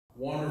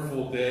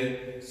Wonderful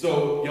day.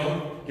 So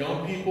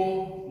young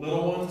people,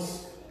 little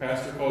ones,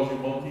 Pastor calls you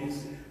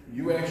monkeys.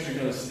 You actually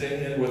going to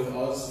stay in with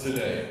us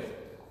today.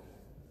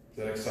 Is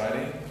that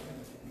exciting?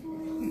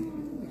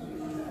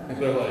 And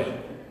they're like,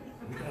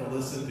 we got to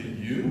listen to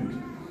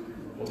you?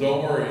 Well,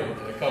 don't worry.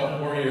 In a couple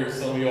more years,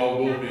 some of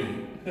y'all will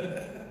be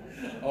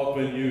up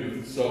in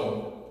youth.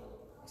 So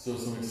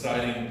some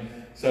exciting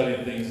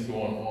things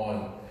going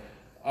on.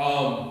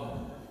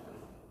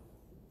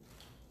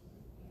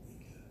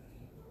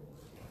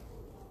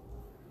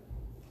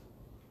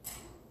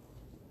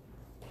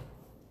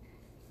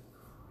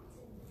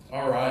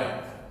 All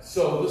right.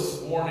 So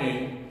this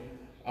morning,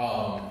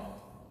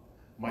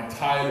 my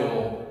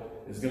title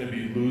is going to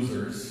be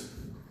Losers.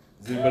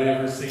 Has anybody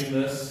ever seen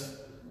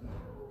this?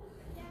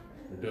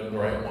 We're doing the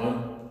right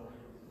one?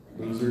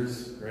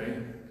 Losers, great.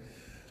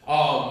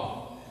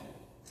 The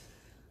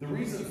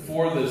reason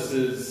for this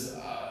is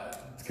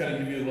to kind of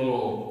give you a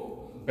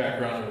little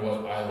background of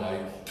what I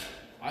like.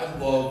 I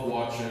love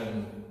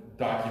watching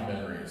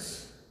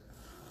documentaries,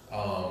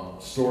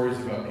 stories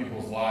about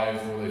people's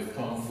lives, where they've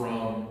come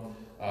from,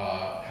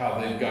 how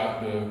they've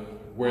gotten to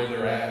where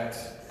they're at.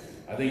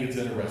 I think it's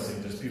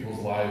interesting, just people's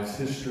lives,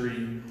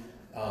 history.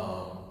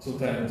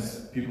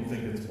 Sometimes people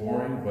think it's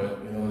boring,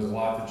 but there's a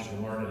lot that you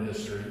can learn in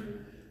history,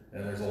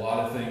 and there's a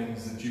lot of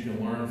things that you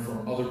can learn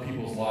from other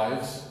people's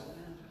lives.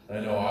 I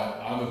know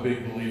I'm a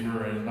big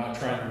believer in not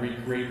trying to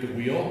recreate the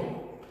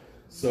wheel.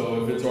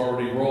 So if it's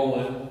already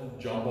rolling,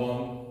 jump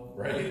on,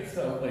 right?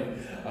 So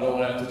I don't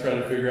want to have to try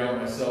to figure out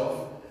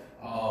myself.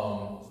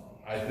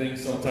 I think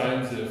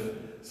sometimes if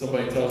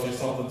somebody tells you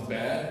something's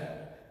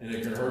bad and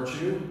it can hurt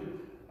you,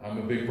 I'm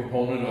a big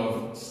proponent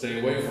of stay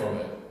away from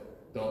it.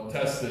 Don't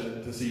test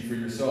it to see for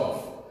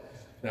yourself.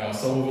 Now,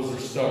 some of us are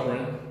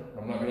stubborn.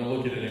 I'm not going to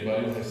look at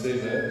anybody when I say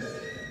that.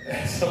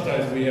 And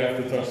sometimes we have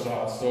to touch the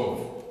hot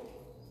stove.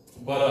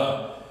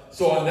 But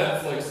so on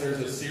Netflix,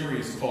 there's a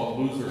series called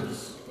Loser,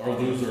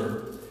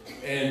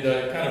 and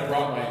it kind of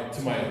brought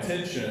to my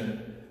attention.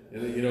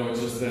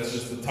 That's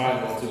just the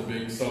title. It's a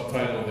big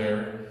subtitle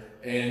there,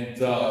 and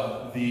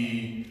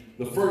the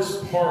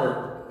first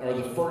part, or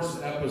the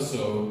first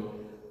episode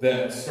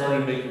that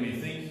started making me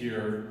think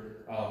here,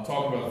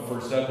 talking about the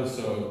first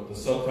episode, the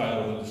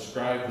subtitle that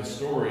described the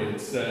story, it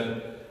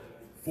said,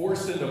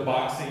 forced into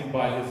boxing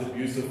by his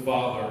abusive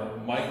father,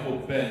 Michael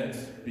Bent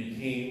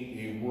became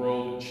a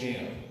world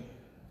champ.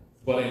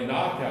 But a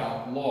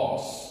knockout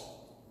loss, ...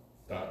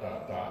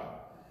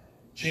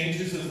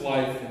 changes his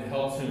life and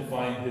helps him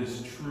find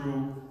his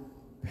true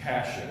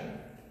passion.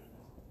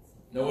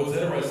 Now what's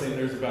interesting,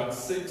 there's about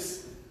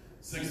six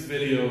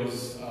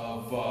videos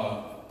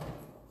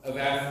of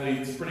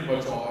athletes, pretty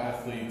much all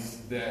athletes,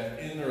 that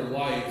in their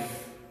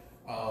life,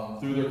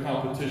 through their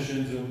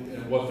competitions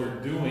and what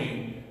they're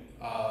doing,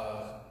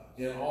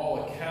 in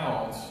all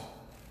accounts,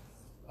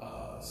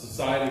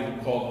 society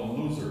would call them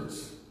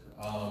losers.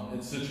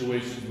 In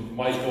situations with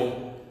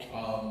Michael,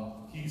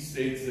 he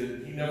states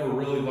that he never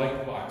really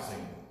liked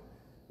boxing,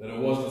 that it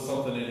wasn't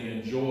something that he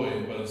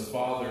enjoyed, but his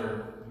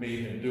father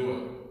made him do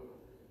it.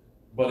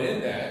 But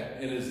in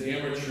his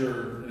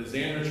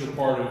amateur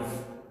part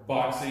of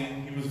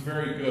boxing, he was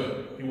very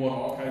good. He won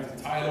all kinds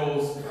of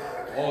titles,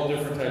 all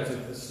different types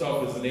of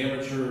stuff as an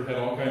amateur, had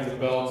all kinds of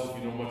belts, if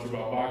you know much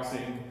about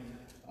boxing.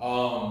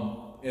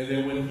 And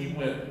then when he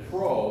went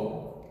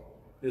pro,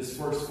 his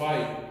first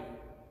fight,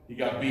 he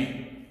got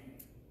beat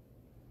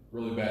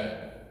really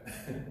bad.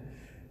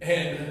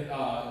 And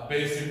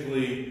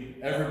basically,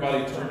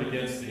 everybody turned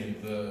against him.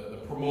 The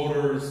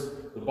promoters,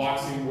 the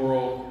boxing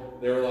world,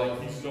 they were like,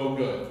 he's no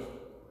good.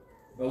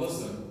 Now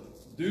listen,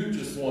 dude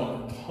just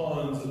won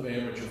tons of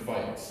amateur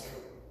fights.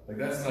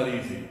 That's not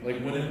easy.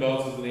 Winning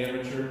belts as an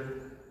amateur,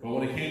 but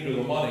when it came to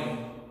the money,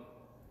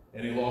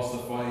 and he lost the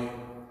fight,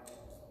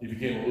 he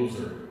became a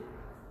loser.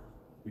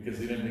 Because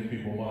he didn't make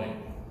people money.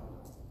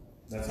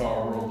 That's how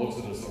our world looks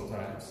at us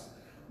sometimes.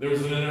 There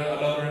was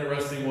another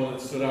interesting one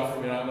that stood out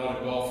for me. I'm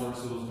not a golfer,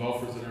 so those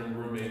golfers that are in the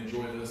room may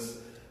enjoy this.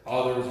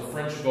 There was a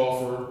French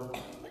golfer,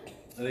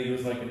 I think it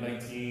was in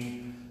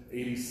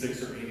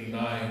 1986 or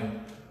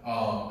 89.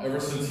 Ever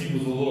since he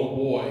was a little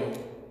boy,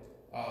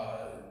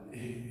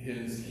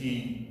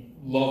 he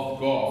loved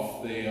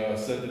golf. They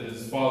said that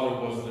his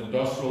father was an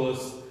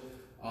industrialist,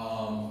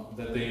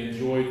 that they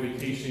enjoyed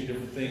vacationing,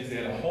 different things. They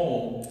had a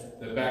home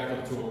that backed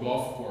up to a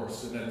golf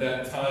course. And at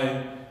that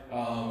time,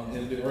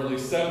 in the early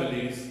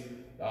 70s,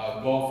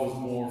 golf was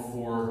more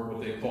for what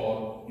they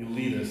called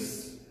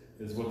elitists,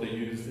 is what they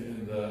used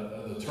in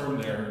the term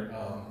there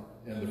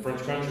in the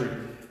French country.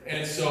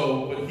 And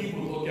so, but he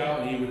would look out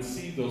and he would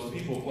see those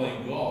people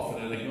playing golf.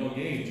 And at a young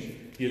age,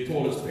 he had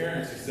told his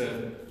parents, he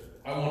said,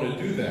 I want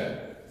to do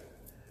that.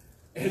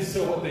 And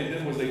so what they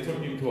did was they took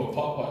him to a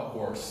putt-putt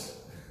course.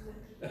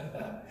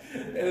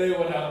 And they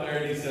went out there,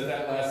 and he said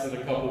that lasted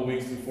a couple of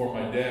weeks before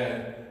my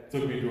dad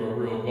took me to a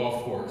real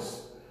golf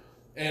course.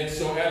 And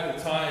so at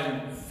the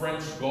time,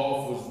 French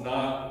golf was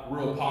not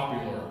real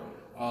popular.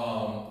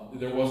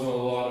 There wasn't a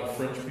lot of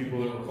French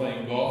people that were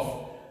playing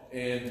golf.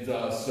 And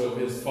so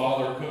his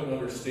father couldn't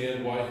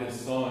understand why his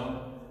son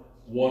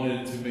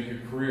wanted to make a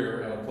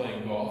career out of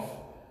playing golf,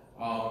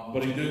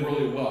 but he did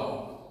really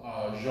well.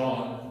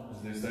 Jean,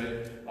 as they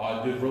say,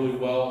 did really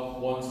well,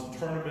 won some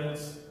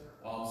tournaments,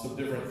 some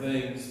different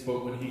things,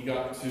 but when he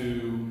got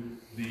to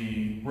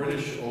the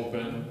British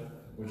Open,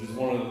 which is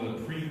one of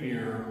the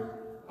premier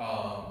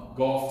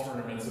golf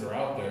tournaments that are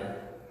out there,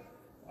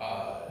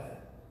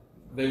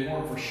 they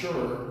weren't for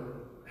sure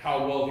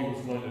how well he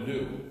was going to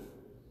do.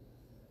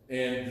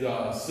 And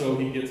so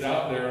he gets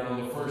out there, and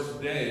on the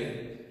first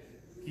day,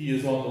 he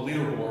is on the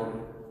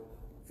leaderboard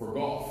for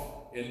golf.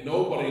 And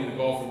nobody in the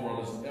golfing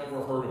world has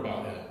ever heard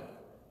about him.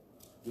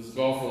 This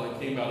golfer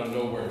came out of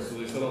nowhere. So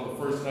they said on the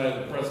first night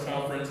of the press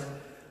conference,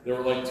 there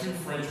were 2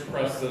 French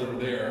press that were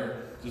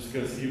there, just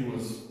because he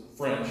was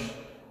French,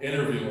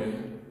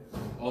 interviewing.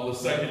 On the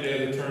second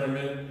day of the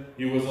tournament,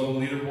 he was on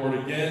the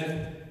leaderboard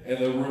again, and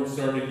the room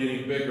started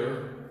getting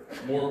bigger.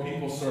 More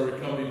people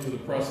started coming to the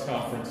press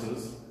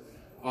conferences.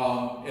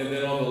 And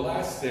then on the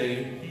last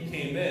day, he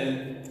came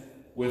in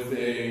with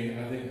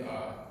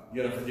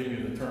you gotta forgive me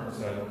the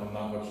terms,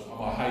 I'm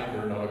a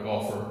hiker, not a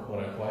golfer when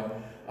I play.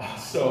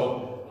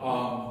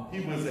 He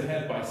was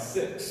ahead by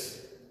 6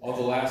 on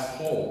the last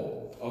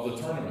hole of the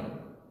tournament.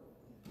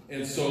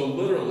 And so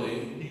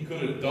literally, he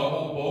could have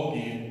double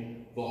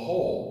bogeyed the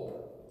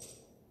hole,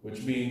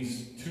 which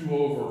means 2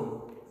 over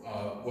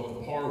what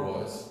the par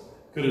was,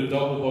 could have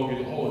double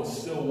bogeyed the hole and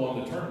still won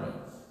the tournament.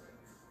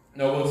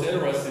 Now what's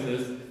interesting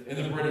is,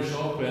 in the British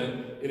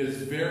Open,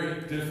 it's a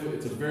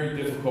very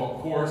difficult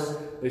course.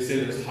 They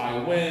say there's high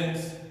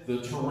winds,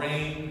 the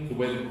terrain, the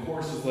way the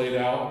course is laid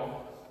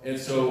out. And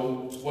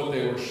so what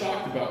they were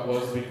shocked about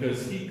was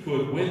because he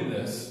could win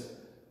this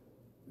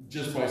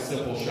just by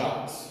simple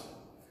shots.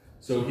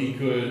 So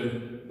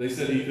they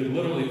said he could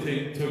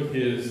literally took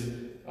his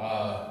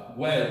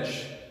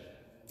wedge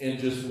and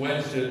just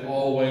wedged it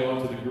all the way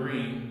onto the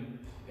green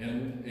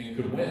and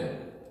could win.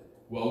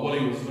 Well, what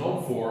he was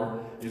known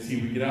for is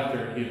he would get out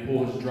there and he'd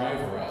pull his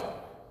driver out.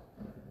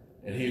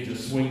 And he'd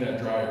just swing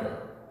that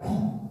driver.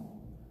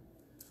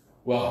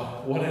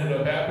 Well, what ended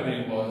up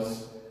happening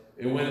was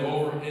it went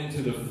over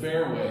into the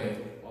fairway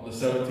on the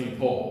 17th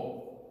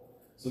hole.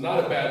 So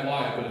not a bad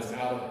lie, but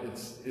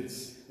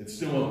it's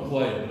still in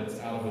play, but it's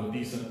out of a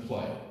decent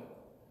play.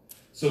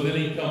 So then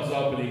he comes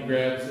up and he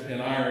grabs an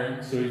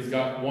iron, so he's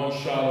got 1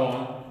 shot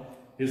on.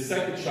 His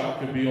second shot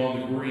could be on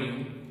the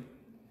green.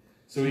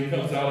 So he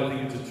comes out, I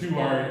think it's a 2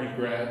 iron he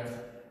grabbed,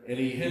 and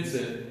he hits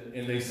it,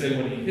 and they say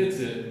when he hits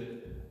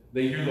it,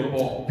 they hear the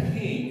ball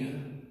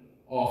ping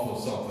off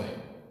of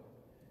something.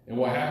 And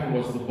what happened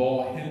was the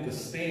ball hit the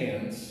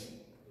stands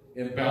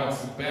and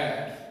bounced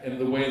back, and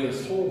the way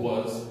this hole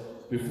was,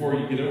 before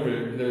you get over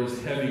it, there was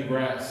heavy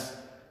grass,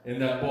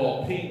 and that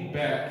ball pinged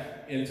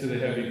back into the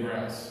heavy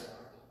grass.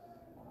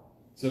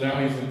 So now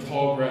he's in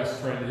tall grass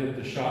trying to hit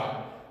the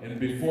shot, and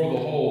before the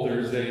hole,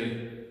 there's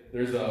a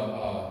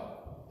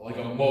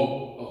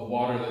moat of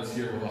water that's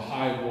here with a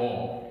high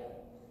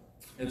wall.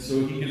 And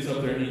so he gets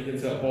up there and he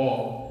hits that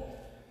ball,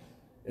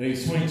 and he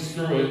swings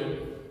through it,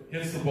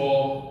 hits the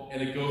ball,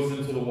 and it goes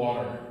into the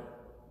water.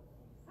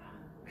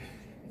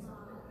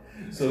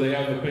 So they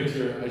have the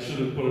picture, I should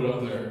have put it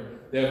up there.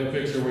 They have a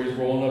picture where he's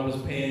rolling up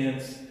his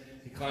pants,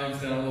 he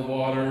climbs down the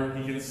water,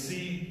 he could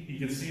see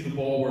the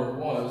ball where it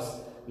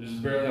was, it was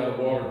barely out of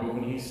water, but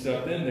when he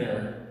stepped in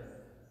there,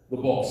 the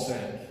ball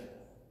sank.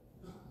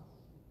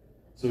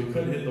 So he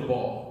couldn't hit the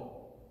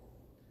ball.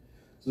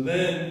 So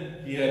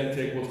then he had to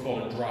take what's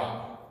called a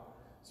drop.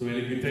 So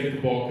he could take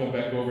the ball, come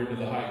back over into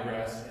the high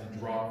grass, and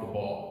drop the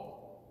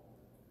ball.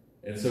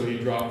 And so he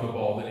dropped the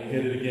ball, then he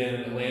hit it again,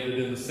 and it landed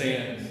in the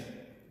sand.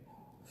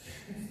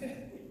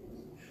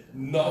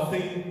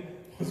 Nothing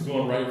was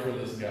going right for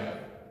this guy.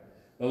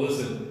 Now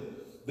listen,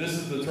 this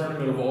is the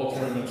tournament of all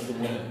tournaments to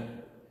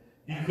win.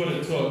 He could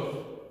have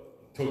took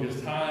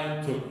his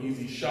time, took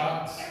easy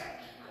shots,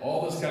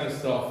 all this kind of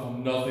stuff,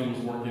 nothing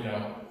was working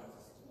out.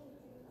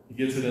 He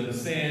gets it in the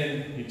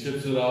sand, he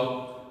chips it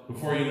up.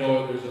 Before you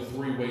know it, there's a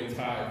 3-way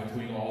tie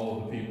between all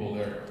of the people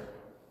there.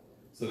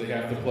 So they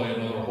have to play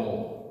another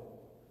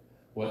hole.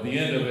 Well, at the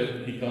end of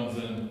it, he comes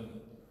in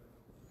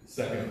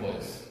 2nd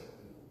place.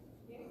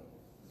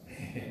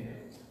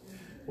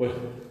 What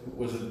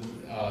was it?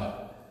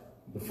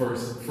 The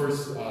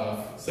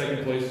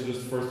second place is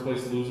just first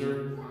place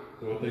loser. Is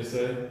that what they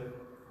say?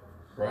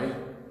 Right?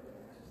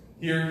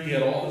 Here he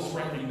had all this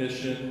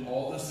recognition,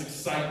 all this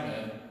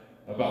excitement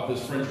about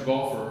this French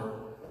golfer,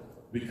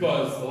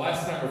 because the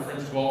last time a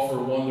French golfer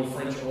won the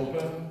French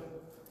Open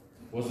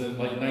was in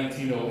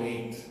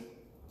 1908.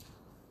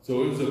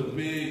 So it was a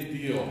big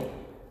deal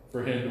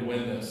for him to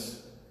win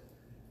this.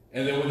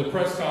 And then when the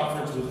press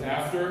conference was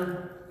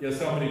after, guess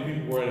how many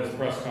people were at his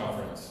press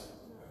conference?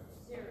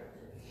 0.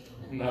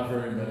 Not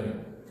very many,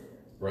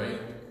 right?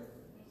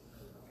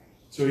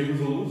 So he was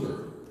a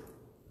loser.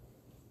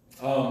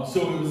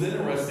 So it was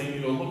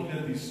interesting, looking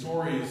at these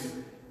stories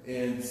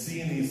and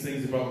seeing these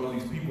things about what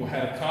these people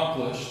had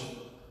accomplished,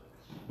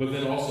 but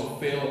then also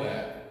failed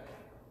at.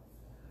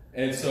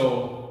 And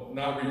so,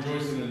 not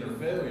rejoicing in their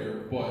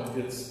failure, but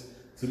it's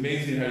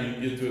amazing how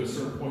you get to a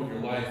certain point in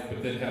your life,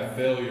 but then have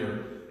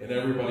failure and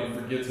everybody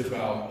forgets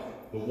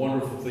about the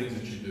wonderful things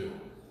that you do.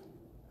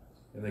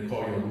 And they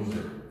call you a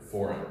loser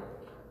for it.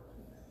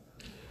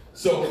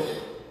 So,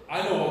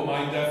 I know what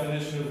my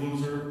definition of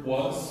loser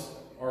was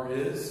or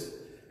is.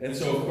 And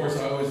so, of course,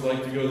 I always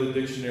like to go to the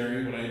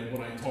dictionary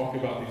when I talk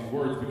about these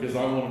words, because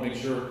I want to make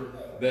sure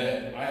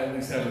that I at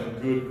least have a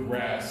good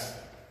grasp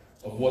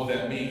of what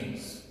that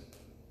means.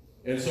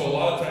 And so a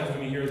lot of times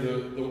when you hear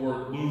the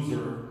word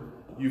loser,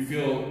 you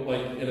feel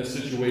like in a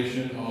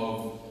situation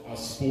of a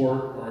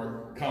sport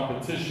or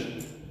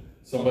competition,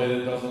 somebody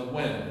that doesn't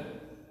win,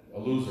 a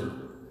loser.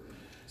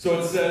 So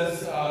it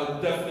says,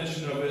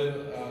 definition of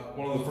it,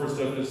 one of the first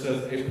definitions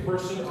says, a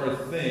person or a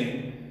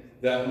thing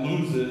that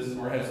loses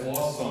or has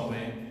lost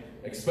something,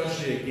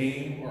 especially a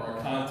game or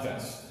a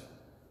contest,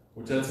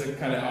 which that's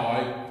kind of how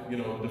I,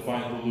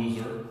 define the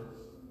loser.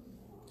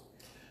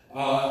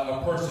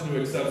 A person who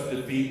accepts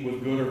defeat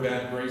with good or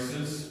bad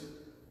graces,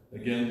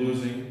 again,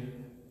 losing.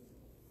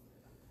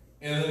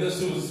 And then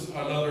this was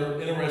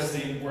another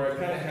interesting, where I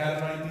kind of had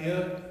an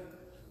idea,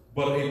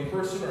 but a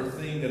person or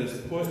thing that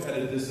is put at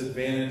a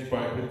disadvantage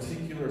by a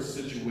particular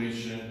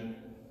situation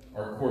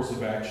or course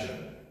of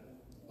action,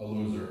 a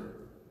loser.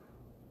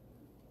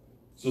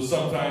 So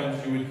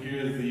sometimes you would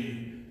hear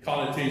the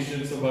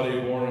connotation,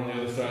 somebody born on the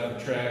other side of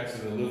the tracks,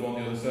 or they live on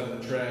the other side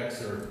of the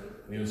tracks, or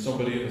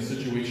somebody in a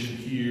situation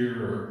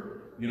here,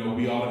 or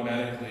we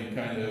automatically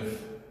kind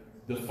of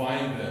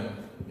define them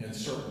in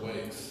certain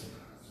ways.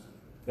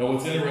 Now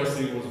what's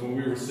interesting was when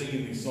we were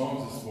singing these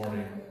songs this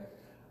morning,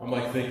 I'm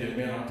like thinking,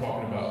 man, I'm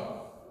talking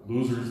about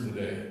losers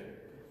today.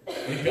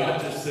 And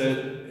God just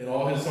said in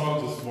all his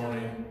songs this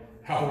morning,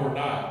 how we're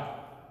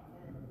not.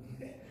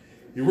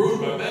 He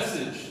ruined my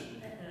message.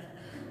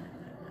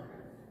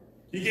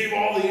 He gave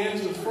all the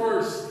answers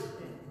first.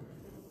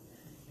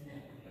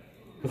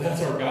 But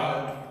that's our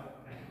God,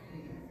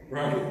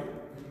 right?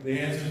 The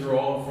answers are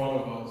all in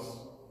front of us.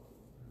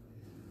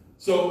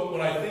 So when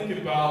I think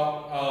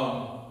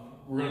about,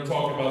 we're going to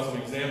talk about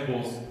some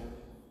examples,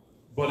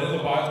 but in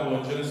the Bible,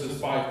 in Genesis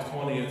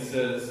 5:20, it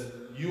says,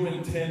 you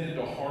intended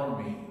to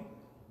harm me,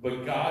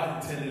 but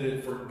God intended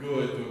it for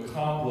good to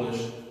accomplish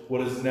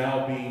what is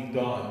now being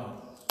done,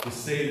 the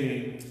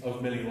saving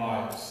of many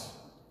lives.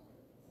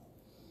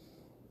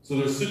 So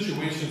there's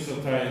situations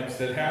sometimes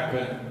that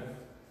happen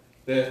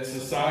that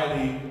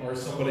society or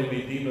somebody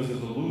may deem us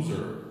as a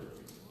loser,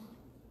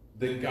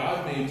 that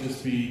God may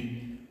just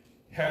be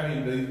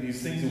having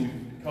these things that we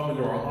come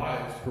into our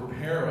lives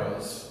prepare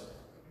us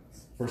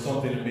for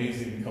something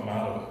amazing to come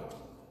out of it.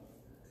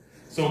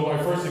 So my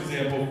first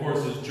example, of course,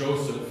 is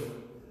Joseph,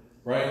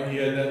 right? He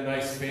had that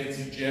nice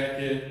fancy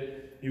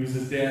jacket. He was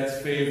his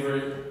dad's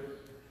favorite.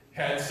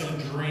 Had some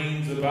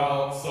dreams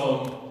about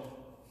some,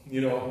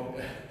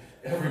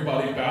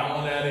 everybody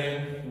bowing at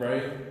him,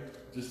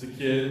 right? Just a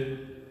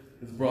kid.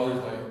 His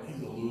brother's like,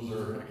 he's a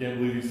loser. I can't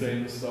believe he's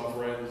saying this stuff,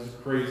 right? This is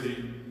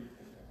crazy.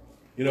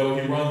 He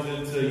runs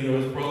into,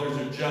 his brothers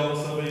are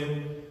jealous of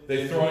him.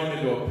 They throw him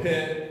into a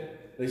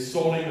pit. They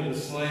sold him into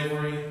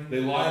slavery. He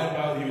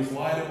was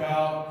lied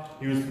about.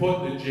 He was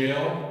put into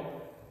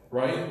jail,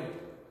 right?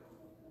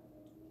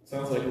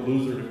 Sounds like a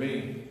loser to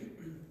me,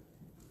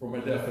 from my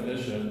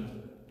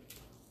definition.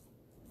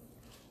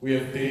 We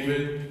have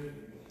David,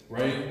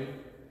 right?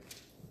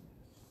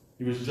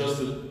 He was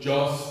just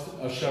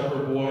a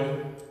shepherd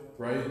boy,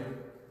 right?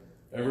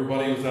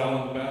 Everybody was out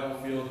on the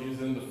battlefield. He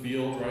was in the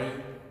field, right?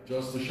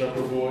 Just a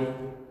shepherd boy.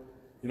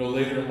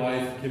 Later in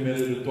life,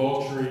 committed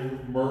adultery,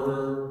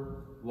 murder,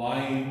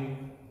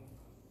 lying.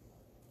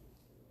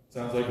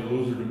 Sounds like a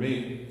loser to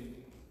me.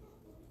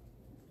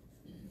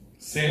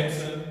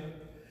 Samson.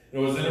 It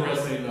was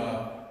interesting.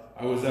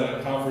 I was at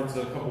a conference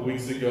a couple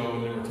weeks ago,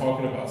 and they were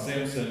talking about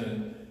Samson.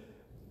 And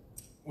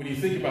when you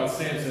think about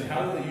Samson,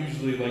 how do they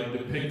usually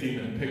depict him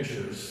in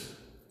pictures?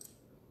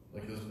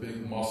 Like this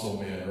big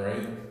muscle man,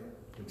 right?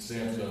 Like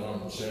Samson,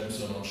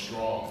 I'm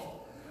strong.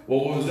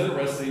 Well, what was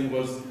interesting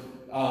was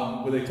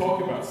when they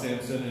talk about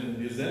Samson and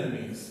his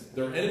enemies,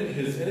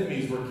 his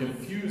enemies were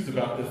confused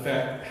about the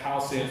fact how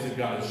Samson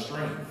got his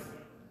strength.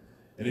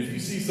 And if you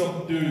see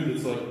some dude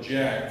that's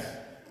jacked,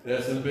 that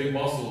has some big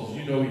muscles,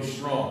 he's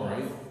strong,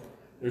 right?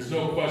 There's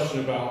no question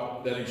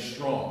about that he's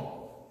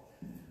strong.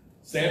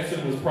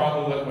 Samson was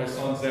probably like my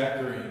son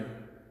Zachary,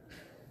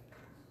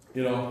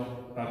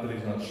 not that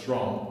he's not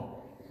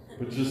strong,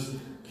 but just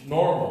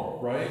normal,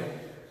 right?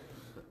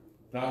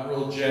 Not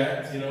real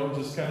jacked,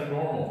 just kind of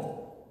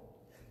normal.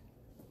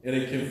 And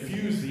it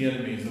confused the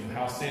enemies of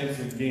how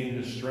Samson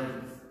gained his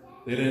strength.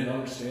 They didn't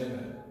understand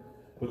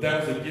that. But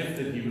that was a gift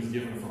that he was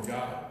given from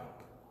God.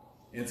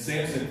 And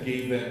Samson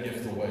gave that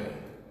gift away.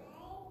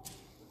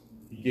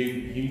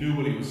 He knew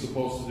what he was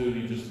supposed to do,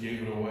 and he just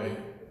gave it away.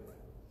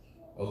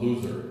 A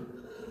loser.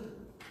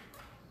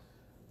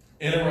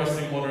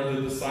 Interesting one are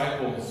the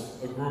disciples,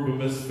 a group of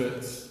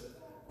misfits.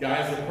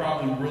 Guys that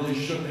probably really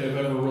shouldn't have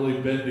ever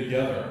really been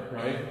together,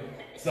 right?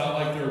 It's not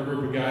like they're a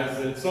group of guys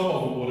that some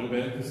of them would have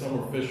been, because some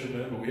were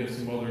fishermen, but we have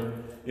some other,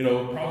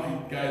 probably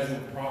guys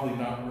that would probably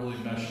not really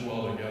mesh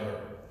well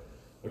together.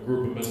 A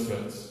group of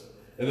misfits.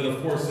 And then,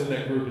 of course, in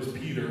that group is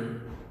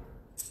Peter,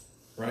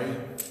 right?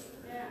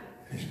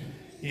 Yeah.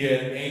 He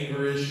had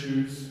anger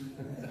issues.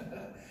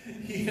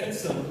 He had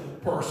some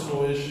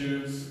personal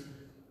issues.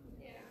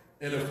 Yeah.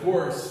 And of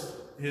course,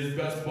 his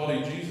best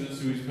buddy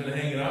Jesus, who he's been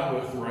hanging out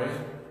with, right,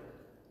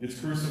 gets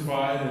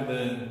crucified, and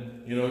then,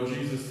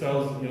 Jesus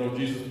tells,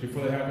 Jesus,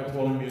 before that happened,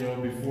 told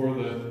him, before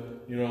the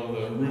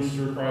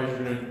rooster cries,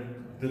 you're going to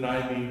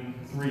deny me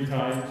 3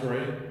 times,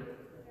 right?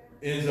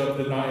 Ends up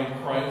denying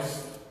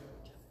Christ.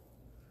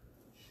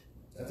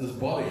 That's his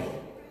buddy.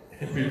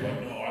 And people are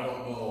like, no, I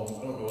don't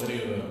know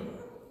any of them.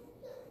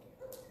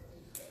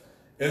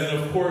 And then,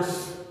 of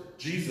course,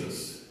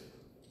 Jesus.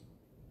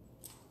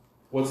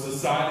 What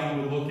society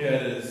would look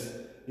at is,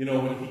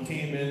 when he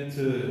came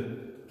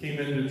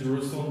into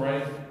Jerusalem,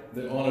 right?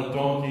 On a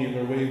donkey, and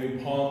they're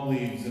waving palm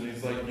leaves, and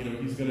he's like,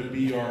 he's going to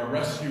be our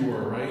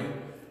rescuer, right?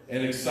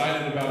 And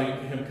excited about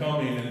him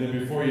coming, and then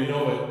before you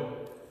know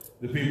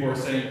it, the people are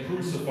saying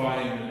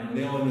crucify him, and they're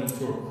nailing him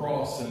to a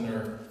cross, and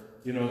they're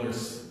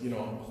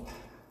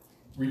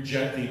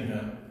rejecting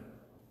him.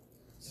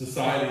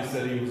 Society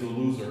said he was a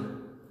loser.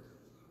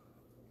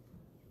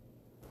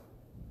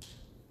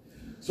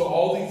 So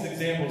all these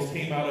examples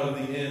came out of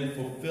the end,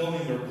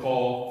 fulfilling their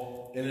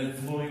call and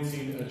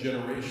influencing a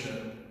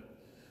generation.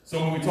 So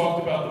when we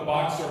talked about the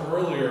boxer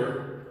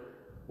earlier,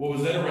 what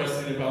was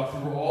interesting about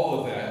through all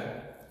of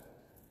that,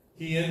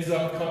 he ends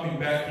up coming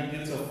back, he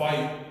gets a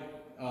fight.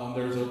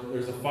 There's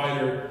a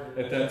fighter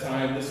at that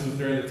time. This was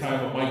during the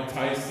time of Mike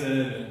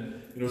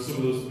Tyson and some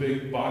of those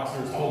big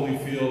boxers,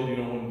 Holyfield,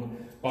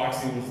 when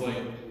boxing was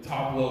like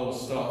top level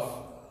stuff.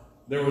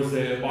 There was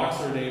a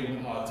boxer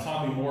named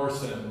Tommy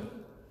Morrison,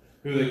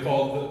 who they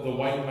called the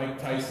White Mike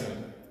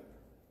Tyson.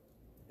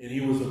 And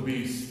he was a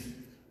beast.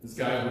 This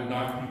guy would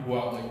knock people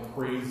out like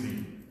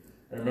crazy.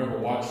 I remember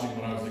watching him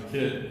when I was a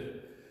kid.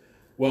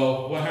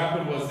 Well, what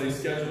happened was they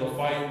scheduled a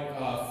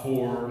fight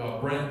for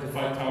Brent to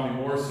fight Tommy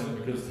Morrison,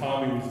 because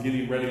Tommy was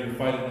getting ready to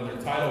fight another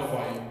title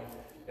fight.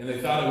 And they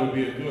thought it would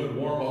be a good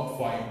warm-up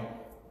fight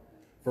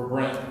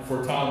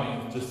for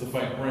Tommy, just to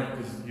fight Brent,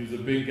 because he was a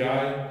big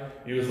guy.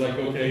 He was like,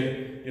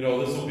 okay,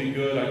 this will be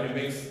good. I can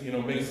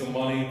make some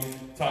money.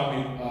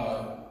 Tommy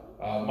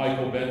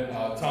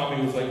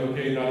was like,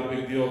 okay, not a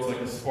big deal. It's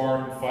like a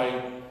sparring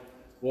fight.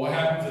 Well, what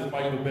happens is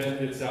Michael Bent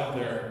gets out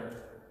there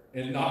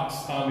and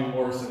knocks Tommy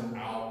Morrison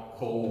out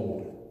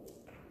cold.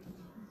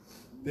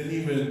 Didn't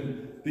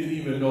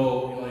even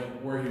know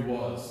where he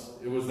was.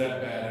 It was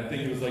that bad. I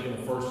think it was in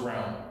the first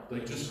round.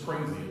 Just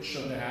crazy. It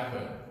shouldn't have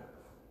happened.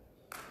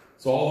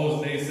 So all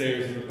those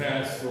naysayers in the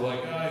past were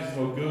like, he's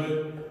no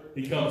good.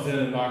 He comes in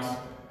and knocks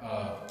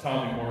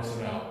Tommy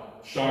Morrison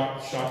out.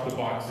 Shocked the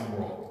boxing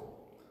world.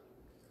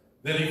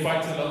 Then he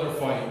fights another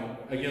fight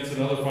against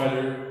another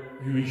fighter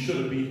who he should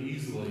have beat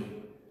easily,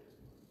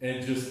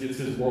 and just gets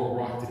his world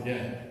rocked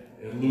again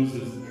and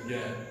loses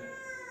again.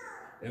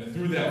 And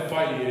through that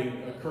fight, he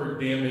occurred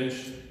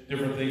damage,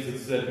 different things that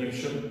said he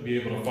shouldn't be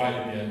able to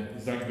fight again.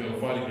 He's not going to be able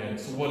to fight again.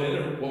 So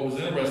what was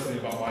interesting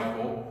about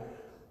Michael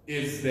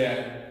is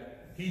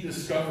that he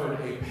discovered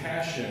a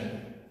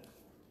passion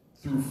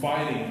through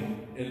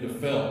fighting into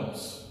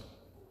films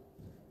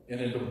and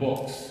into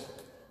books.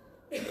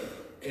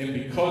 And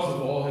because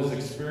of all his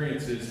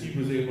experiences, he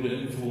was able to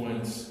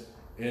influence,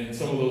 and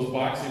some of those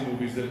boxing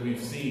movies that we've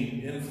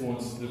seen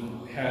influence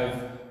to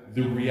have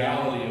the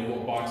reality of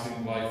what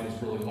boxing life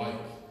is really like,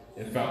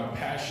 and found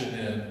passion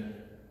in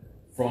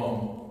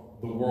from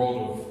the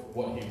world of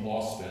what he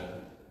lost in.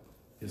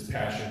 His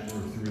passion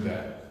grew through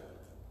that.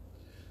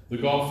 The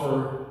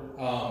golfer,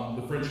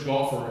 the French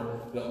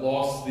golfer that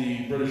lost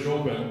the British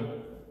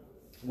Open,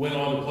 went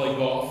on to play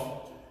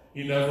golf.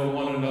 He never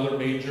won another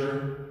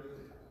major,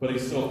 but he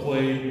still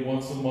played. He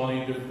won some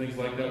money, different things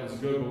like that. Was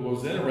good. But what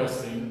was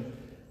interesting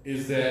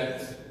is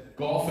that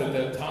golf at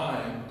that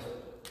time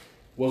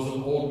was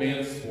an old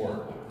man's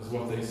sport, is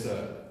what they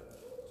said.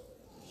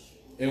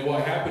 And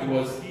what happened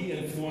was he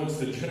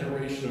influenced a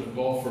generation of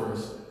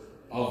golfers,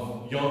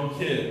 of young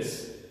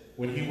kids.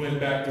 When he went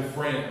back to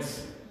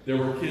France, there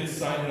were kids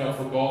signing up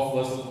for golf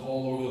lessons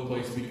all over the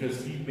place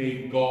because he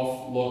made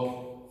golf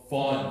look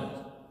fun.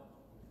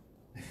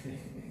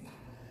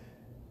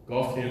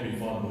 Golf can be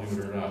fun, believe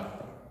it or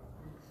not.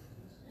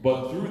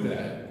 But through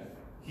that,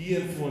 he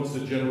influenced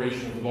a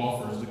generation of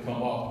golfers to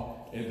come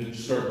up and to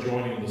start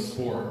joining the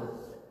sport.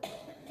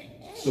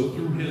 So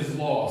through his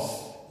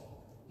loss,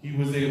 he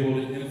was able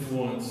to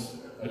influence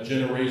a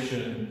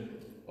generation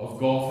of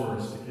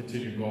golfers to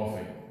continue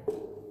golfing.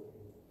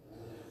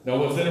 Now,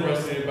 what's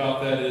interesting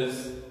about that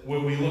is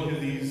when we look at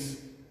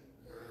these,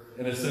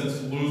 in a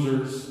sense,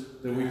 losers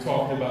that we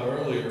talked about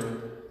earlier,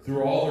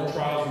 through all their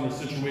trials and their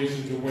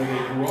situations and where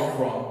they grew up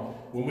from,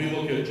 when we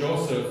look at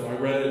Joseph, I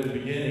read it at the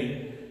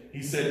beginning,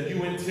 he said,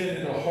 "You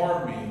intended to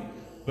harm me,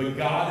 but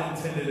God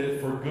intended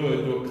it for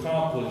good to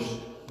accomplish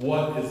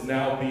what is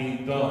now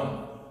being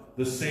done,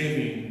 the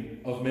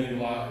saving of many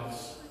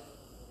lives."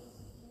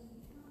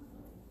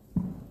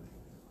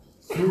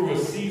 Through a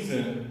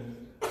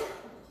season,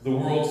 the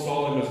world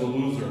saw him as a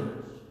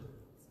loser,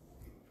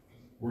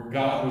 where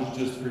God was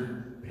just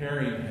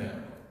preparing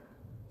him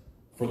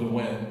for the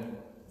win.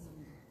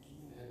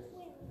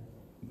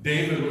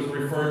 David was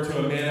referred to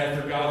a man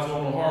after God's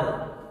own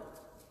heart.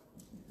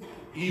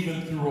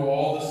 Even through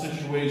all the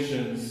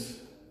situations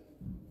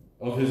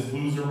of his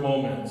loser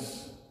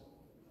moments,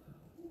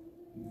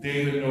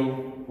 David knew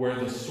where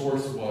the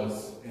source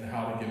was and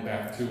how to get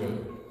back to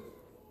it.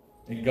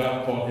 And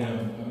God called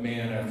him a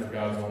man after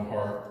God's own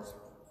heart.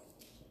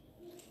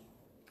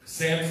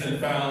 Samson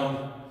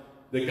found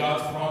that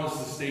God's promise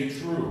to stay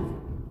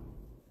true.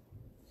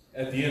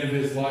 At the end of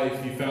his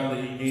life, he found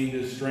that he gained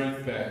his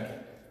strength back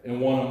and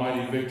won a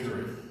mighty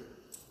victory.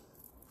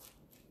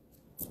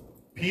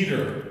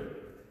 Peter,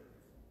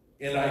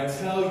 and I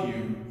tell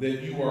you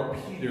that you are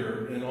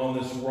Peter, and on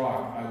this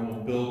rock I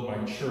will build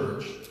my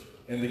church,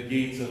 and the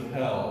gates of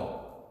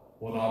hell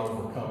will not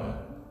overcome it.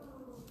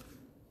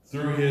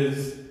 Through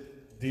his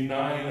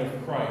denying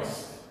of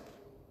Christ,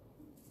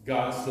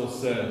 God still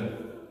said,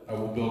 I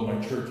will build my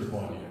church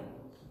upon you.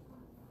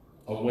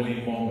 A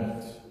winning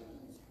moment.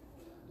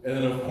 And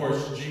then, of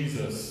course,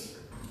 Jesus,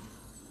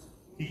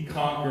 he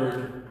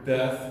conquered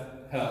death,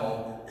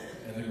 hell,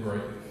 and the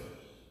grave,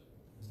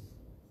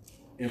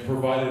 and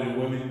provided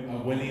a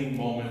winning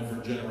moment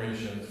for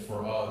generations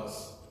for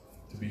us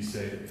to be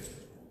saved.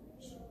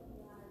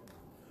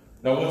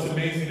 Now, what's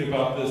amazing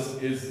about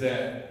this is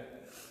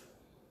that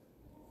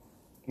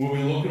when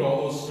we look at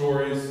all those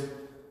stories,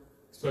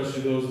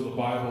 especially those of the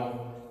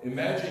Bible,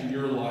 imagine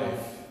your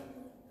life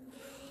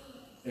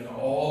and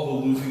all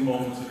the losing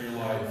moments of your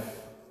life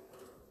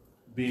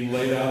being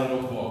laid out in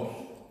a book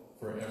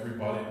for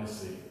everybody to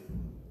see.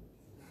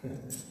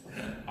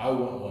 I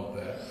wouldn't want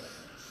that.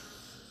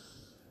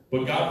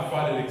 But God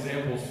provided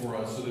examples for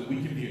us so that we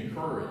can be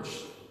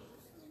encouraged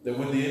that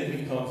when the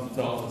enemy comes and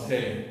tells us,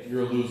 hey,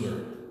 you're a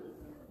loser,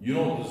 you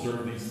don't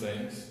deserve these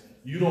things,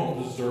 you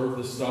don't deserve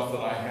the stuff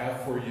that I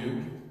have for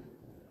you,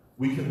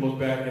 we can look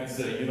back and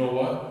say, you know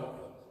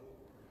what?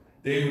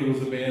 David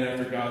was a man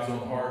after God's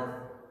own heart.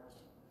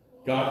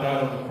 God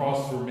died on the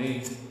cross for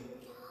me.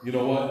 You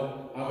know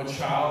what? I'm a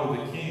child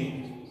of the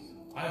King.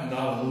 I am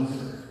not a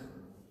loser.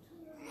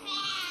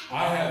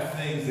 I have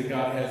things that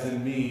God has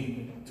in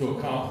me to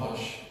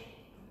accomplish.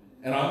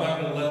 And I'm not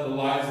going to let the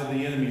lies of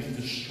the enemies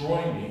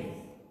destroy me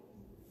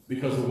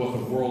because of what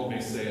the world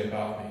may say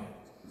about me.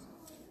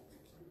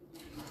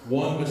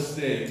 One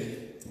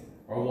mistake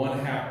or one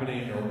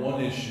happening or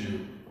one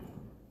issue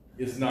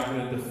is not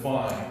going to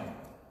define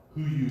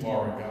who you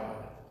are in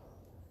God,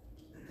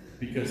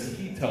 because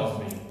he tells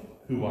me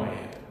who I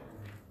am,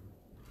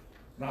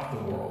 not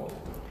the world.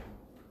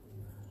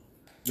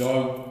 You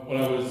know,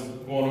 when I was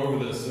going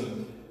over this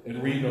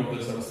and reading over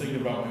this, I was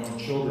thinking about my own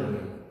children.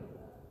 And,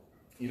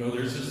 you know,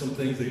 there's just some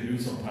things they do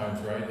sometimes,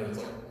 right? That it's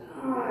like,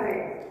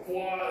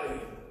 why?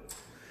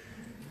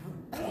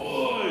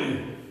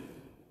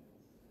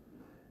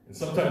 And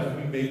sometimes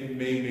we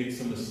may make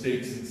some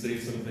mistakes and say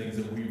some things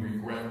that we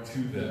regret to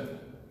them,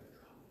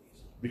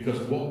 because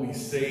what we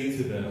say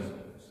to them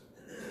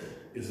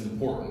is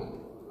important,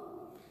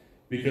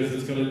 because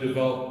it's going to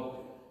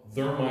develop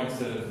their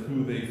mindset of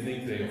who they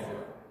think they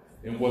are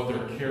and what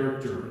their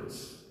character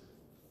is.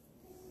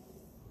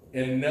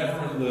 And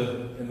never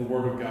in the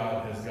Word of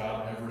God has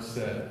God ever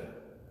said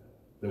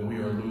that we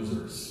are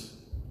losers,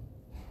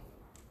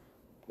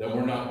 that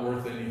we're not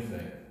worth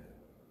anything.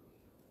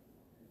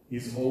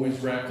 He's always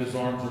wrapped his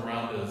arms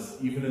around us,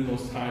 even in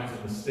those times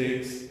of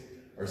mistakes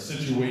or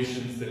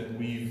situations that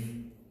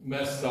we've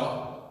messed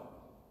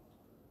up.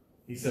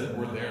 He said,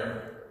 we're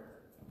there.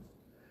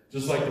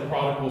 Just like the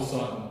prodigal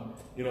son,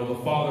 you know,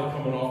 the father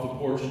coming off the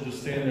porch and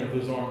just standing there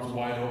with his arms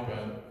wide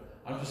open.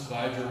 I'm just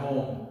glad you're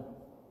home.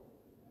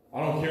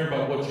 I don't care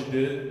about what you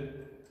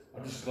did.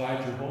 I'm just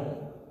glad you're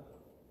home.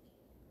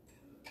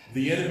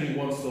 The enemy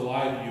wants to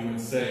lie to you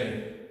and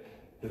say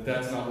that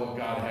that's not what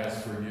God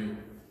has for you.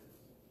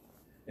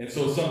 And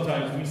so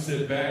sometimes we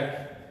sit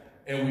back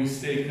and we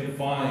stay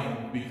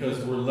confined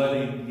because we're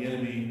letting the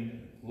enemy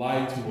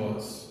lie to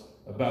us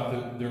about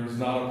that there's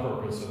not a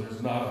purpose or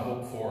there's not a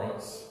hope for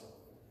us.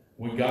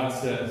 When God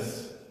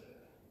says,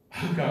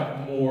 I've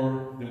got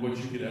more than what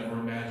you could ever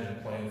imagine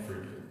planned for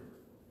you.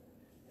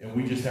 And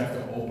we just have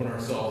to open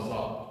ourselves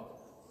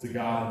up to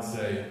God and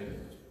say,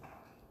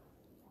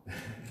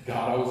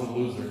 God, I was a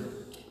loser,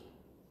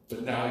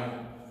 but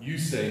now you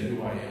say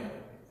who I am.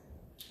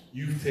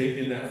 You've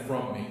taken that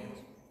from me.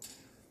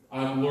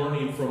 I'm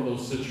learning from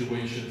those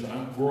situations.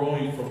 I'm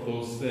growing from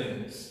those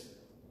things.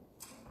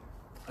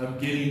 I'm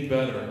getting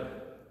better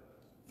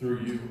through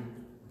you.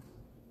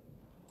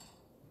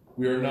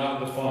 We are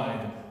not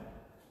defined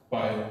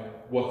by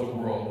what the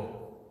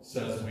world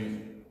says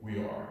we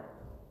are,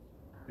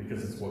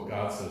 because it's what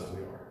God says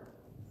we are.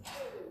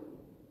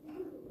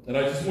 And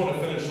I just want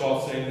to finish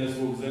off saying this.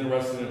 What was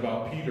interesting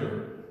about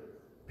Peter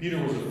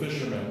was a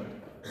fisherman.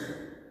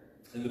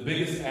 And the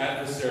biggest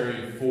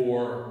adversary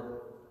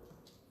for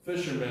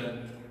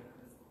fishermen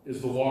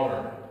is the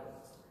water,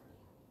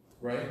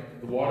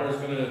 right? The water is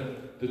going to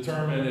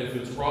determine if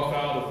it's rough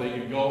out, if they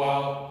can go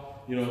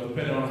out, you know,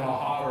 depending on how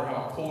hot or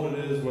how cold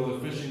it is, whether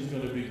fishing's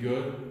going to be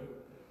good.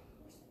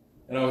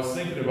 And I was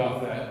thinking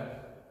about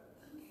that.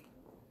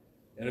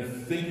 And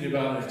if thinking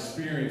about an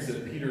experience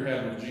that Peter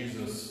had with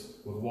Jesus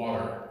with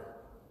water.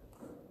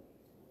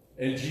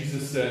 And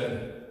Jesus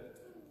said,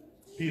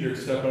 Peter,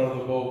 step out of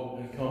the boat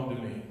and come to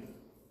me.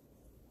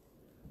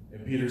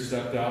 And Peter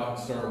stepped out and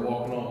started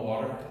walking on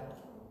water.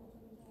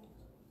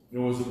 You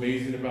know what was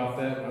amazing about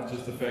that? Not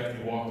just the fact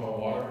he walked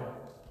on water,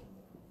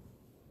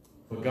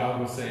 but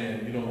God was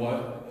saying, you know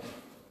what?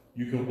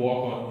 You can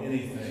walk on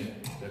anything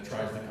that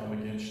tries to come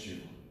against you.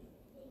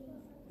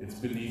 It's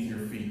beneath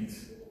your feet.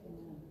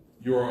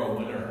 You're a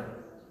winner.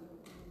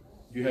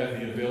 You have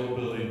the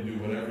availability to do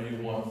whatever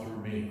you want through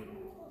me.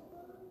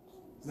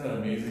 Isn't that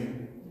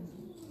amazing?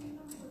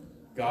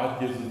 God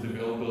gives us the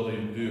availability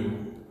to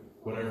do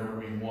whatever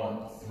we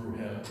want through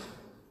him.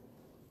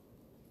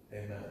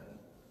 Amen.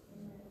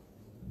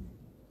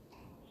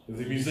 If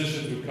the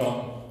musicians would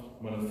come,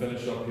 I'm going to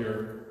finish up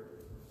here.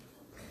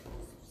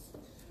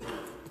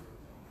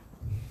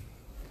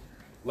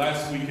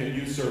 Last week in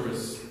youth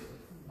service,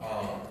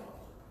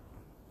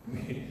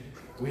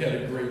 we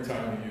had a great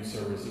time in youth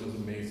service. It was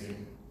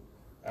amazing.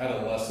 I had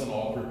a lesson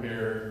all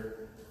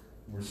prepared.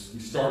 We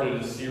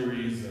started a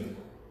series, and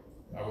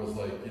I was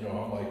like,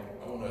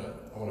 I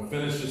want to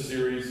finish this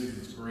series because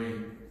it's great.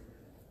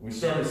 We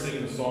started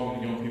singing the song,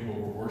 and the young people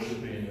were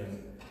worshiping,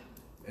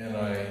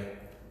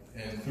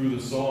 and through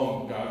the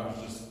song, God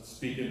was just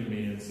speaking to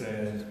me and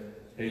saying,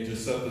 hey,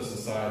 just set this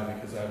aside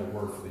because I have a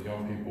word for the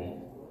young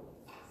people.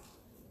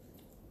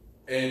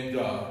 And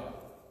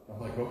I'm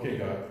like, okay,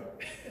 God,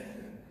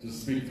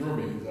 just speak through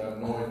me because I have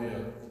no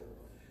idea.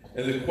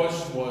 And the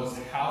question was,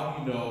 how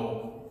do you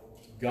know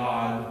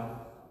God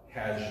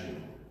has you?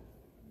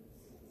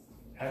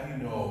 How do you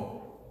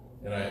know,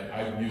 and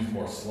I use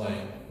more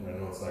slang, and I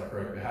know it's not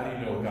correct, but how do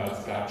you know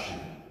God's got you?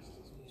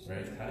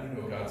 Right? How do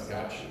you know God's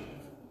got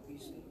you?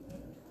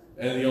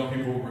 And the young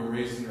people were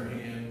raising their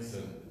hands,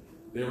 and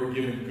they were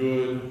giving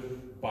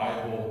good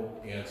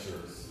Bible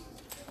answers.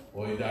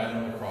 Well, he died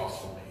on the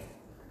cross for me.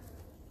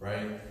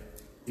 Right?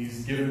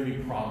 He's given me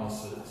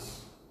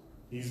promises.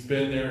 He's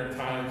been there at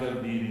times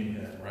I'm needing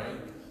him, right?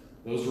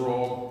 Those are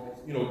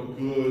all,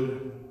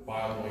 good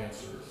Bible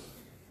answers.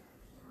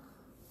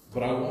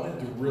 But I wanted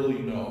to really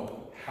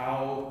know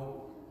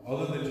how,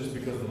 other than just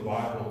because the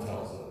Bible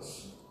tells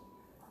us,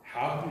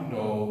 how do you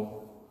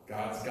know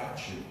God's got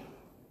you?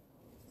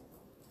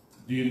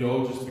 Do you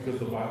know just because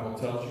the Bible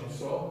tells you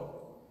so?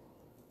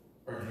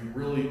 Or do you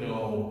really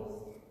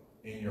know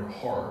in your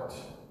heart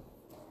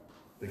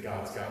that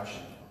God's got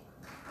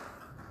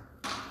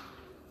you?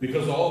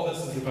 Because all of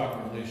this is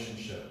about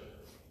relationship.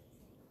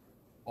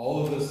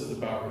 All of this is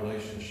about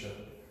relationship.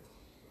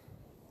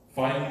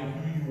 Finding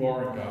who you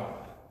are in God.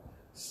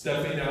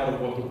 Stepping out of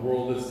what the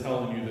world is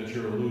telling you that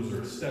you're a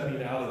loser.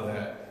 Stepping out of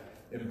that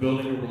and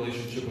building a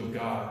relationship with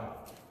God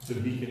so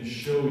he can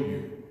show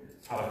you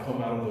how to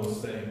come out of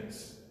those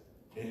things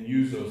and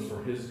use those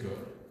for his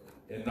good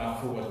and not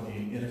for what the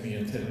enemy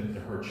intended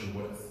to hurt you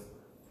with.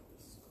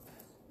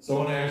 So I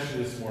want to ask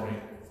you this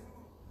morning,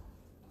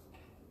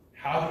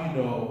 how do you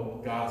know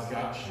God's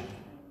got you?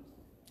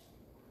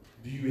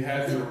 Do you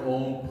have your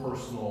own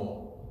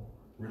personal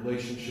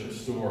relationship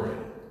story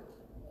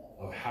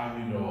of how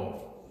you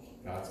know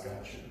God's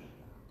got you?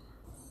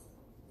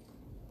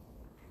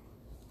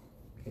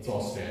 Let's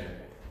all stand.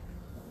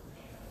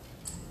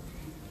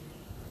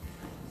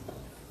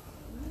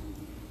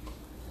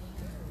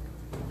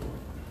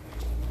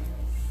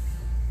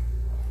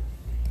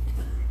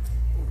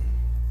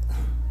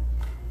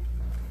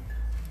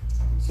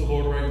 So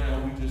Lord, right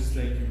now we just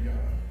thank you, God.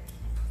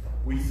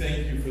 We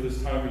thank you for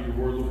this time of your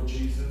word, Lord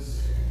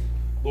Jesus.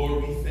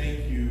 Lord, we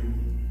thank you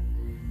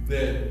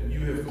that you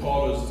have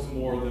called us to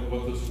more than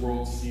what this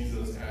world sees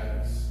us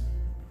as.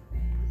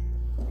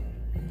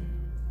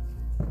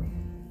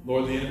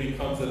 Lord, the enemy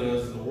comes at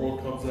us, and the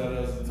world comes at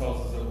us and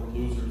tells us that we're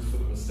losers for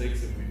the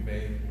mistakes that we've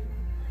made.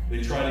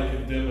 They try to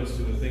condemn us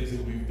for the things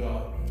that we've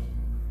done.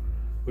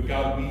 But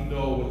God, we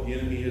know what the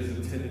enemy has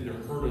intended to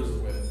hurt us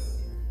with,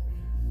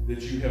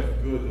 that you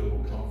have good that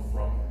will come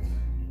from it.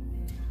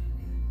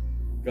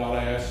 God,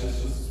 I ask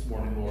this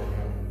morning, Lord,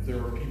 if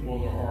there are people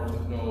in their heart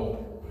that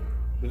know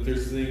that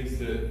there's things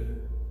that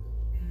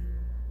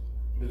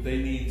they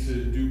need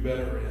to do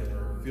better in,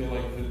 or feel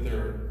like that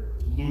they're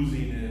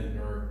losing in,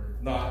 or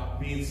not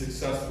being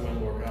successful in,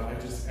 Lord God, I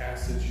just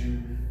ask that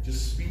you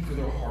just speak to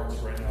their hearts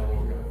right now,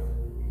 Lord God.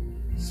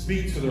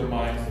 Speak to their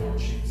minds, Lord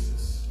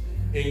Jesus.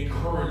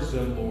 Encourage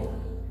them, Lord.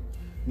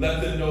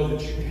 Let them know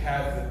that you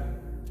have them.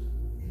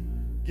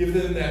 Give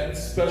them that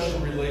special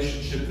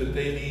relationship that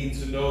they need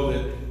to know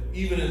that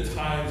even in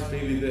times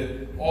maybe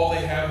that all they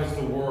have is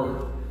the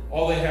word,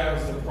 all they have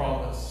is the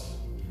promise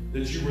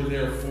that you were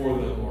there for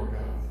them, Lord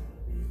God.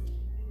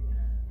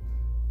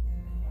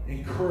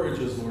 Encourage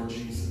us, Lord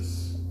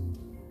Jesus,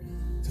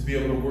 to be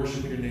able to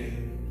worship your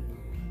name,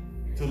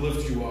 to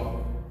lift you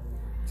up,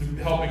 to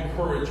help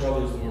encourage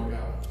others, Lord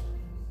God.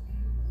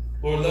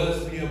 Lord, let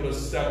us be able to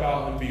step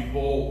out and be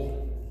bold.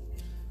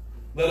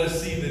 Let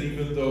us see that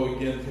even though,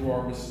 again, through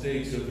our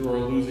mistakes or through our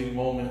losing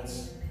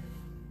moments,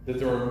 that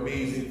there are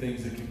amazing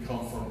things that can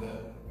come from them.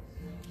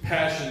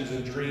 passions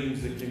and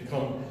dreams that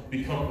can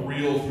become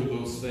real through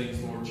those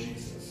things, Lord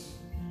Jesus.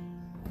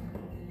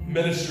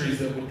 Ministries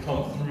that would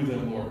come through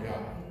them, Lord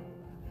God,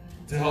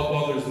 to help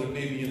others that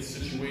may be in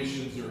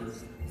situations or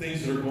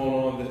things that are going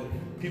on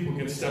that people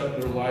can step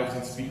into their lives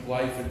and speak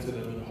life into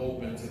them and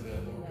hope into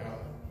them, Lord God.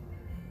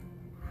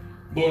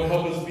 Lord,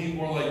 help us be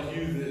more like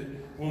you, that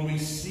when we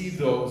see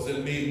those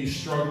that may be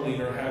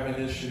struggling or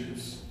having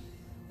issues,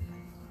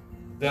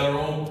 that our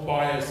own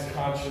biased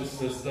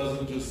consciousness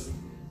doesn't just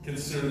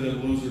consider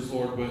them losers,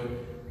 Lord, but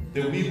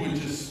that we would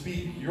just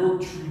speak your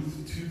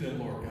truth to them,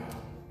 Lord God.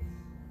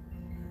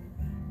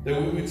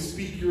 That we would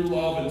speak your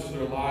love into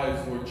their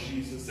lives, Lord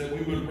Jesus. That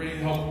we would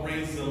help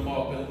raise them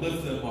up and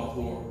lift them up,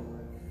 Lord.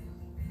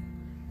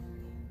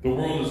 The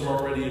world is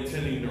already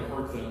intending to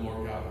hurt them,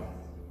 Lord God.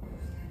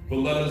 But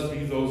let us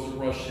be those that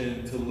rush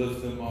in to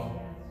lift them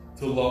up,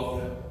 to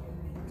love them,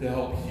 to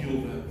help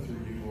heal them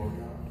through you, Lord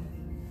God.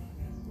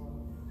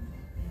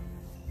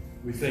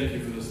 We thank you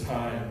for this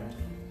time.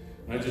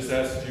 And I just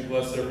ask that you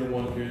bless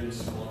everyone here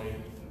this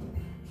morning.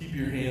 Keep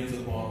your hands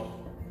upon them.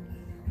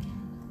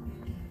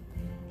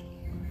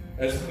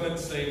 As Clint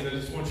sings, I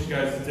just want you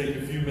guys to take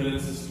a few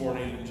minutes this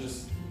morning and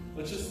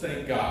let's just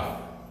thank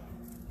God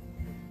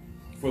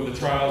for the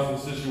trials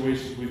and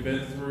situations we've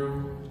been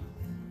through,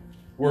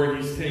 where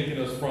he's taken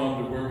us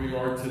from to where we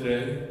are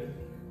today.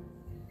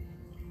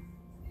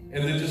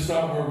 And then just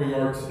not where we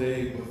are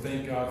today, but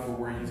thank God for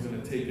where he's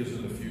going to take us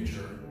in the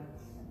future.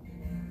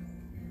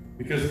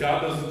 Because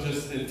God doesn't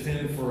just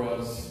intend for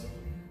us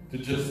to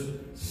just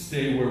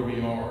stay where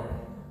we are.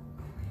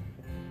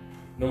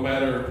 No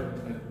matter,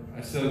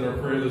 I said in our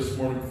prayer this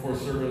morning before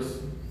service,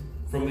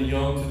 from the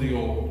young to the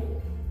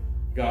old,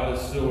 God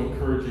is still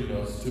encouraging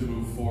us to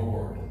move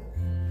forward,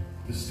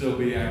 to still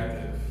be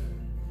active,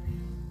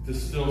 to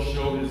still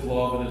show his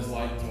love and his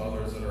light to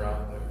others that are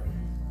out there.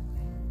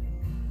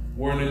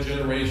 We're in a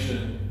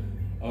generation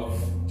of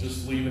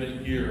just leaving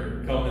it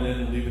here, coming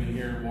in and leaving it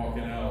here and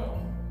walking out.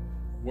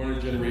 We're in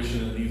a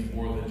generation that needs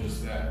more than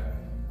just that.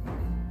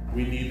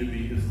 We need to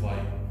be his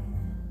light.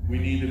 We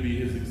need to be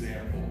his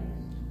example.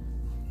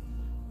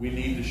 We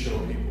need to show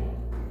people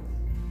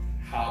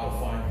how to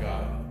find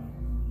God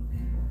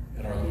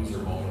in our loser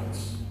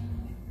moments.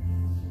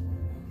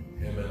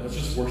 Amen. Let's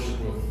just worship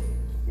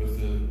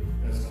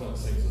as Clint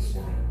sings this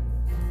morning.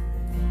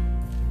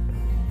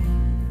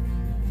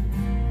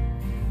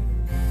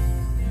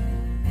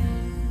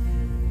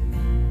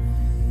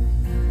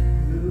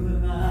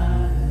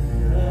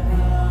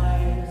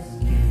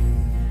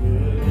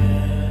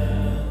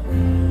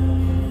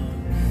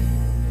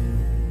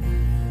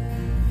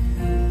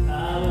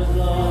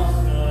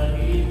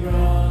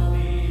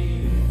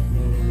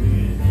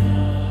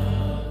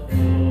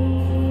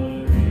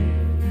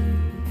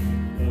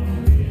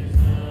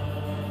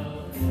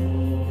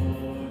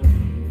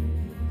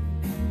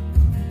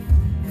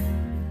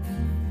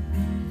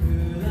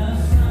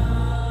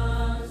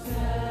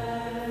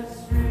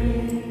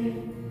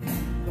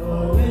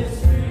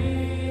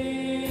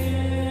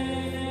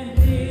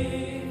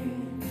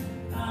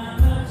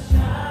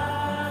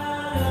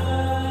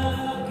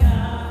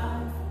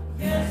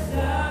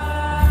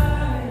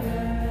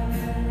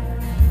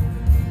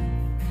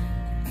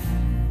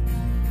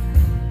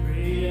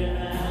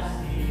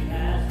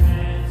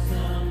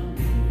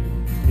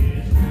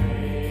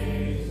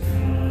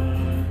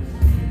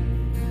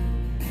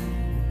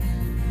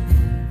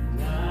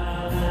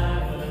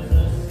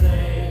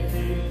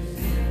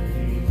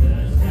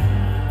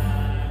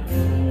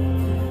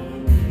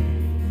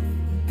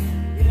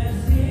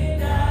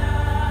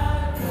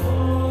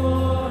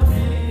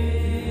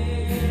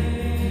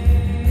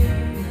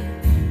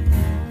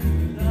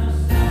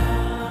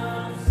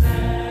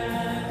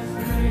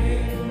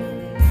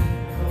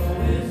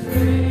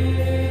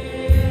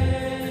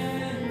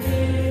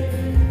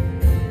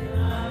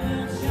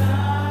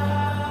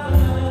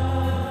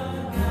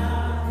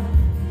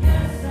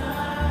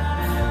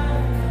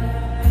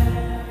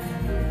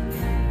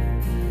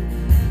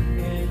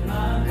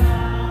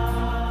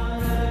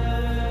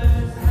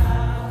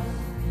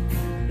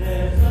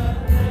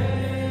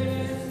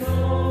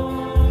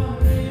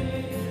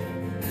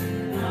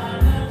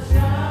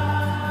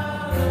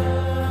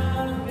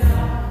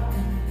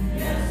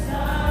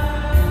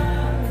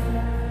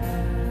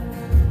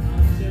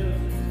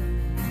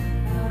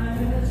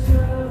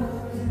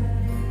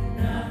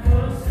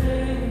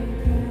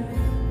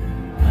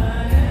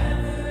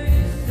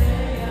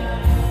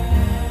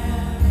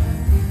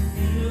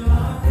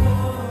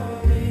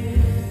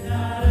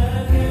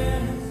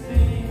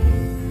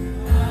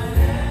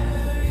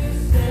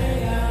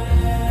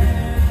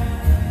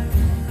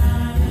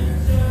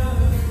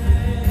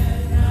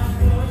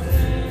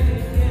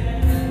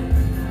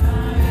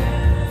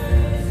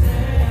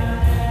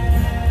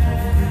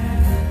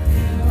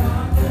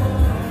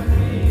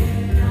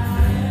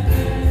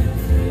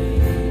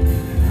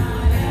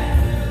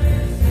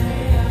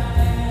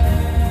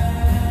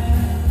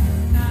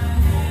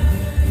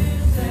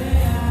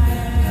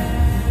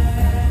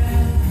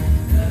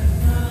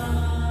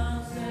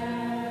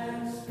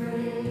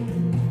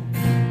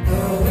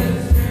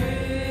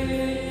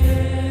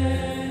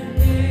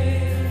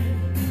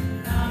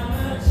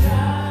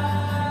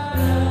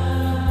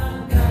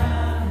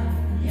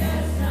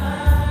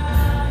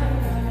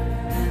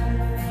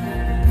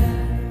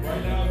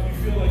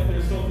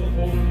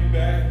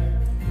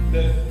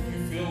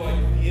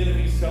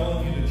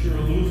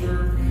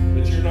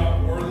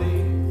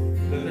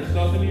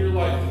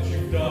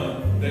 you've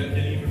done that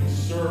can even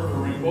serve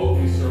or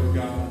remotely serve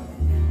God,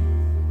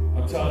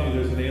 I'm telling you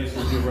there's an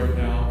answer here right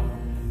now.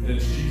 And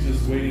it's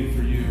Jesus waiting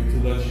for you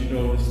to let you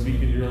know and to speak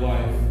into your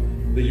life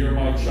that you're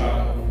my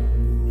child.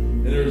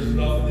 And there's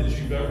nothing that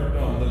you've ever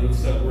done that would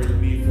separate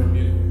me from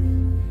you.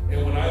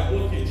 And when I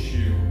look at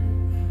you,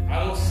 I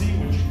don't see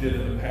what you did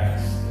in the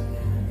past.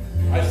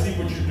 I see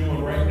what you're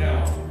doing right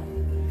now.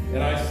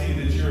 And I see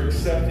that you're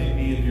accepting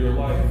me into your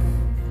life.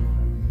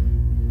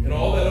 And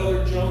all that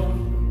other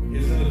junk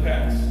is in the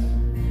past.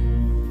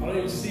 I don't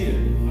even see it.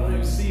 I don't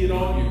even see it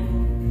on you.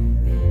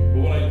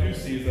 But what I do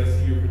see is I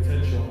see your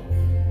potential.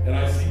 And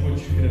I see what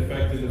you can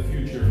affect in the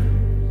future.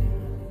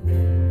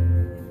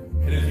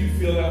 And if you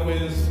feel that way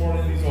this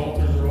morning, these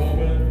altars are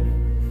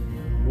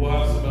open. We'll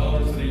have some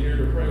elders that are here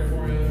to pray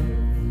for you.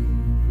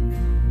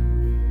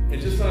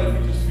 And just not if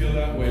you just feel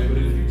that way, but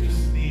if you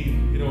just need,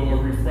 a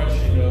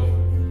refreshing of,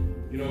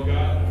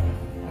 God,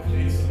 I've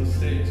made some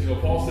mistakes.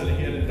 Paul said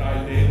he had to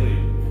die daily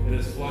in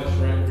his flesh,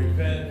 right?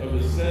 Repent of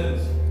his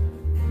sins.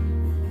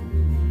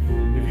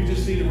 If you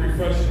just need a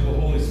refreshing of the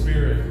Holy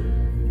Spirit,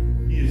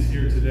 he is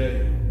here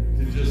today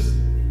to just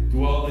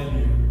dwell in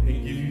you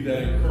and give you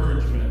that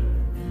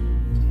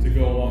encouragement to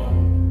go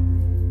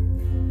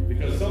on.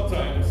 Because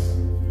sometimes,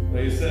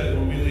 like I said,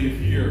 when we leave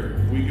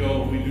here, we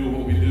go and we do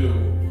what we do.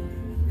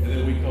 And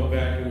then we come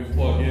back and we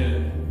plug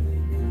in.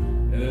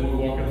 And then we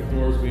walk out the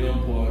doors, we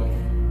unplug.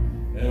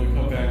 And then we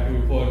come back and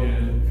we plug in.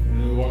 And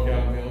then we walk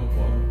out and we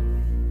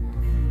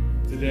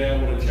unplug. Today I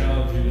want to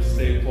challenge you to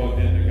stay plugged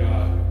into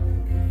God.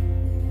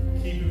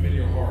 Keep him in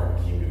your heart.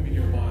 Keep him in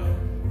your mind.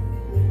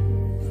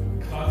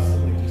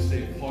 Constantly just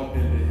stay plugged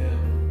into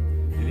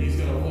him. And he's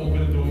going to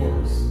open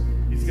doors.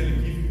 He's going to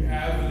give you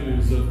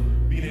avenues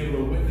of being able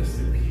to witness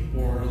to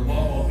people or to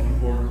love on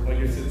people or, like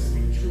I said,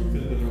 speak truth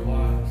into their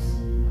lives.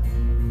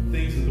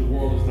 Things that the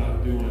world is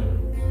not doing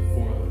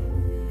for them.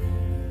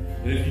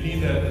 And if you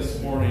need that this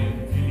morning,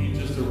 if you need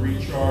just a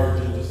recharge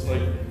and just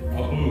like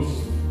a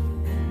boost,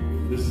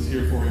 this is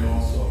here for you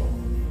also.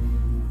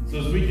 So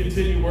as we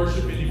continue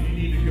worshiping, if you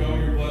need to go,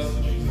 you're blessed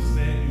in Jesus'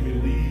 name. You may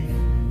leave.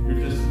 You're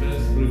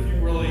dismissed. But if you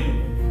really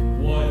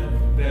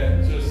want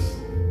that just